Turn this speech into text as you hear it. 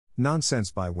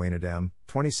Nonsense by Wayne Adam,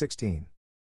 2016.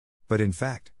 But in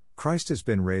fact, Christ has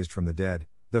been raised from the dead,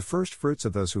 the first fruits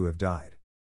of those who have died.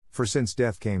 For since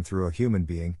death came through a human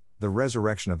being, the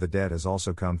resurrection of the dead has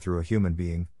also come through a human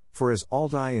being, for as all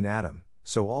die in Adam,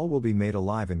 so all will be made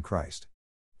alive in Christ.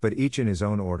 But each in his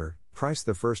own order, Christ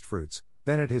the first fruits,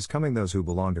 then at his coming those who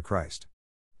belong to Christ.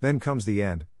 Then comes the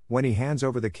end, when he hands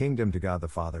over the kingdom to God the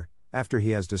Father, after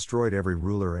he has destroyed every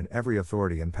ruler and every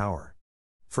authority and power.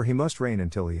 For he must reign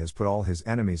until he has put all his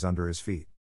enemies under his feet.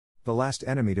 The last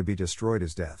enemy to be destroyed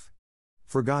is death.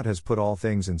 For God has put all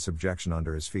things in subjection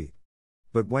under his feet.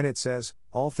 But when it says,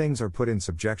 all things are put in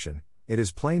subjection, it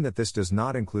is plain that this does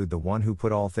not include the one who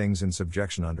put all things in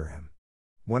subjection under him.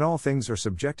 When all things are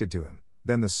subjected to him,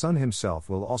 then the Son himself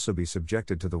will also be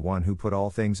subjected to the one who put all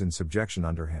things in subjection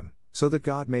under him, so that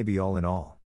God may be all in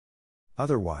all.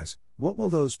 Otherwise, what will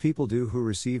those people do who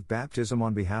receive baptism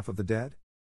on behalf of the dead?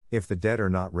 If the dead are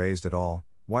not raised at all,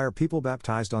 why are people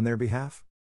baptized on their behalf?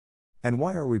 And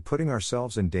why are we putting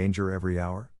ourselves in danger every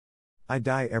hour? I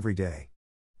die every day.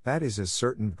 That is as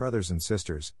certain, brothers and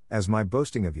sisters, as my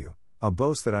boasting of you, a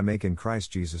boast that I make in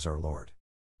Christ Jesus our Lord.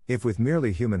 If with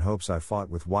merely human hopes I fought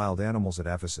with wild animals at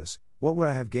Ephesus, what would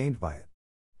I have gained by it?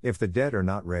 If the dead are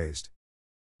not raised,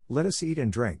 let us eat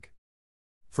and drink.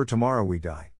 For tomorrow we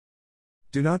die.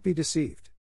 Do not be deceived.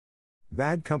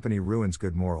 Bad company ruins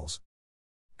good morals.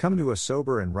 Come to a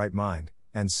sober and right mind,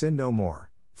 and sin no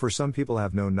more, for some people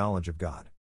have no knowledge of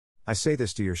God. I say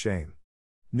this to your shame.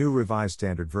 New Revised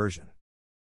Standard Version.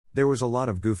 There was a lot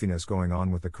of goofiness going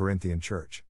on with the Corinthian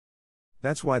church.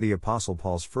 That's why the Apostle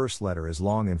Paul's first letter is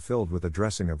long and filled with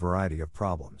addressing a variety of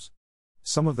problems.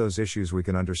 Some of those issues we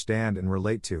can understand and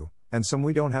relate to, and some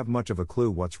we don't have much of a clue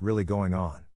what's really going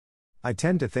on. I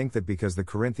tend to think that because the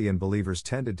Corinthian believers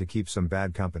tended to keep some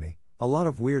bad company, a lot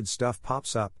of weird stuff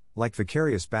pops up, like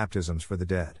vicarious baptisms for the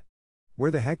dead.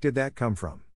 Where the heck did that come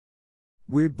from?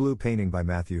 Weird blue painting by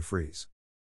Matthew Fries.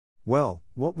 Well,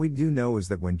 what we do know is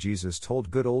that when Jesus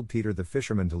told good old Peter the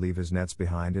fisherman to leave his nets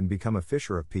behind and become a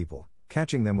fisher of people,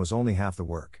 catching them was only half the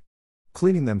work.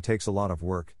 Cleaning them takes a lot of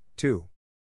work, too.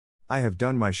 I have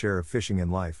done my share of fishing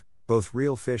in life, both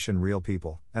real fish and real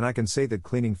people, and I can say that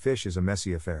cleaning fish is a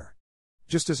messy affair.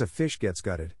 Just as a fish gets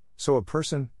gutted, so a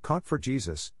person, caught for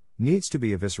Jesus, needs to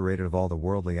be eviscerated of all the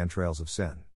worldly entrails of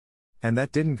sin. And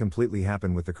that didn't completely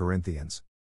happen with the Corinthians.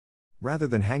 Rather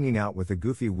than hanging out with the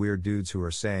goofy weird dudes who are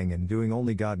saying and doing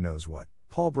only God knows what,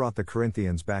 Paul brought the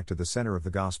Corinthians back to the center of the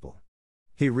gospel.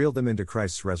 He reeled them into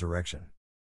Christ's resurrection.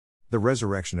 The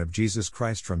resurrection of Jesus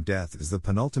Christ from death is the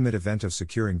penultimate event of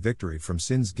securing victory from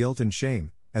sin's guilt and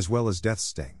shame, as well as death's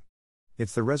sting.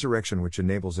 It's the resurrection which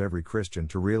enables every Christian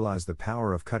to realize the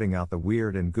power of cutting out the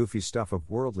weird and goofy stuff of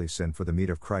worldly sin for the meat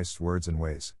of Christ's words and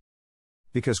ways.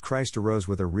 Because Christ arose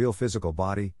with a real physical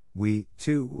body, we,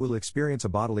 too, will experience a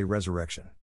bodily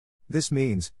resurrection. This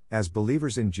means, as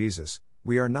believers in Jesus,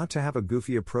 we are not to have a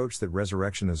goofy approach that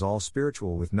resurrection is all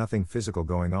spiritual with nothing physical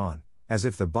going on, as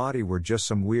if the body were just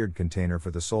some weird container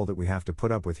for the soul that we have to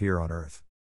put up with here on earth.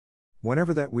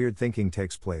 Whenever that weird thinking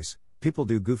takes place, people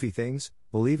do goofy things,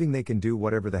 believing they can do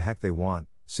whatever the heck they want,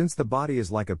 since the body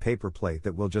is like a paper plate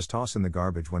that we'll just toss in the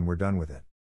garbage when we're done with it.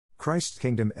 Christ's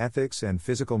kingdom ethics and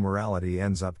physical morality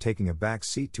ends up taking a back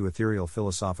seat to ethereal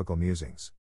philosophical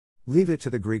musings. Leave it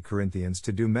to the Greek Corinthians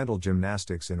to do mental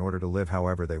gymnastics in order to live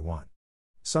however they want.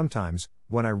 Sometimes,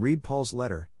 when I read Paul's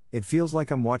letter, it feels like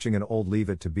I'm watching an old Leave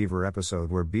It to Beaver episode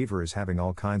where Beaver is having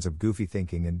all kinds of goofy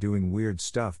thinking and doing weird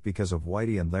stuff because of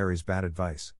Whitey and Larry's bad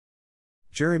advice.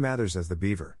 Jerry Mathers as the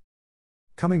Beaver.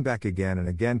 Coming back again and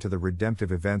again to the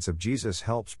redemptive events of Jesus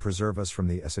helps preserve us from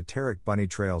the esoteric bunny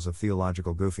trails of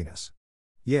theological goofiness.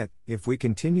 Yet, if we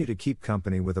continue to keep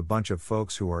company with a bunch of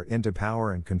folks who are into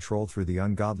power and control through the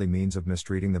ungodly means of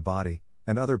mistreating the body,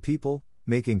 and other people,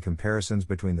 making comparisons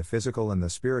between the physical and the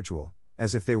spiritual,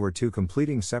 as if they were two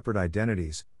completing separate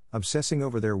identities, obsessing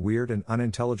over their weird and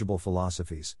unintelligible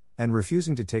philosophies, and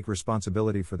refusing to take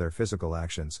responsibility for their physical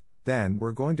actions, then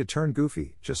we're going to turn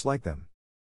goofy, just like them.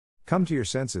 Come to your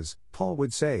senses, Paul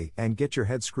would say, and get your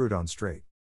head screwed on straight.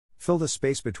 Fill the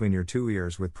space between your two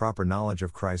ears with proper knowledge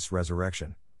of Christ's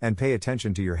resurrection, and pay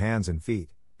attention to your hands and feet,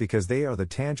 because they are the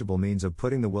tangible means of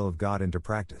putting the will of God into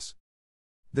practice.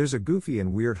 There's a goofy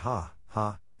and weird ha,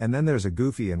 and then there's a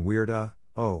goofy and weird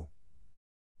oh.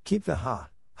 Keep the ha,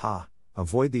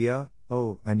 avoid the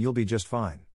oh, and you'll be just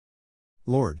fine.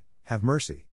 Lord, have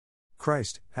mercy.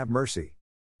 Christ, have mercy.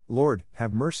 Lord,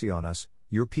 have mercy on us,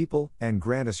 your people, and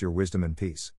grant us your wisdom and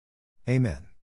peace. Amen.